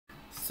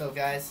So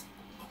guys,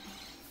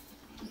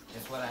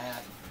 guess what I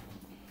have?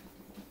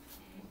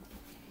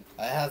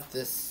 I have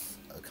this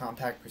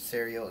compact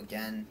Presario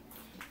again.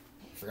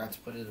 Forgot to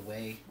put it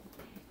away.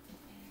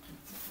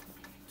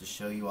 To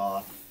show you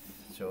off,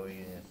 show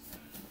you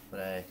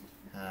what I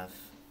have.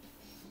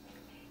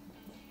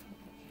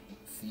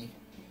 See?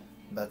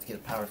 I'm about to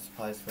get power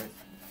supplies for it.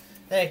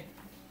 Hey,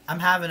 I'm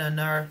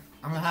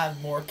gonna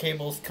have more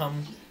cables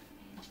come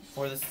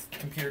for this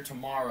computer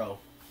tomorrow.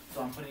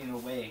 So I'm putting it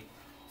away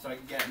so I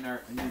can get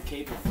a new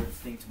cable for this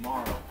thing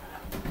tomorrow.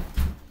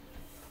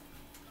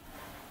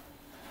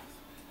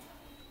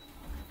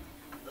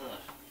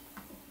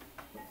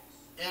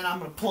 And I'm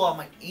gonna pull out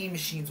my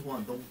E-Machines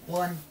one, the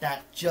one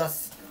that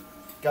just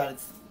got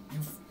its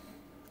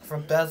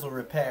from Bezel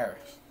Repair.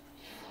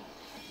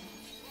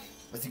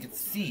 As you can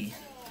see,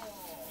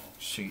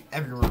 show you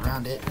everywhere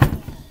around it.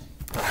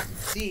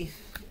 See,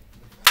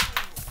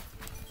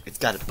 it's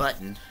got a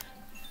button.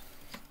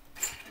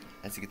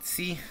 As you can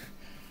see,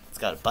 it's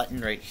got a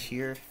button right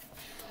here.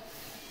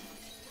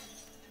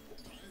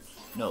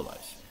 No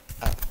lights.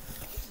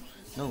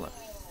 No lights.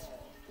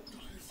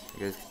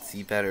 You guys can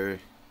see better.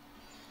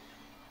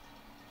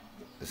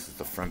 This is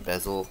the front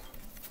bezel.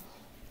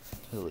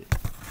 Totally.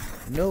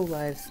 No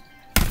lives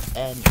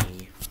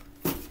any.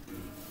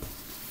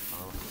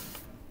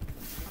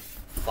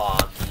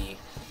 Foggy.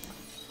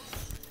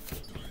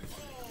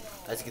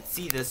 As you can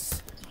see,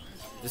 this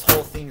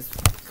whole thing's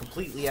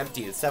completely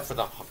empty except for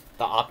the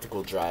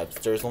optical drives.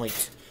 There's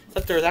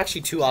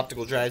actually 2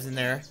 optical drives in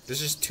there. There's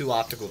just 2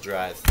 optical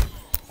drives.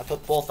 I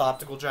put both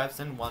optical drives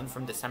in, one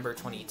from December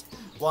 2010,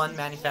 one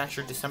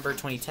manufactured December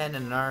 2010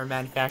 and another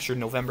manufactured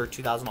November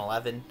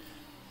 2011.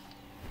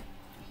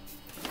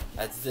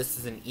 As this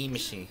is an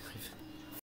E-Machine.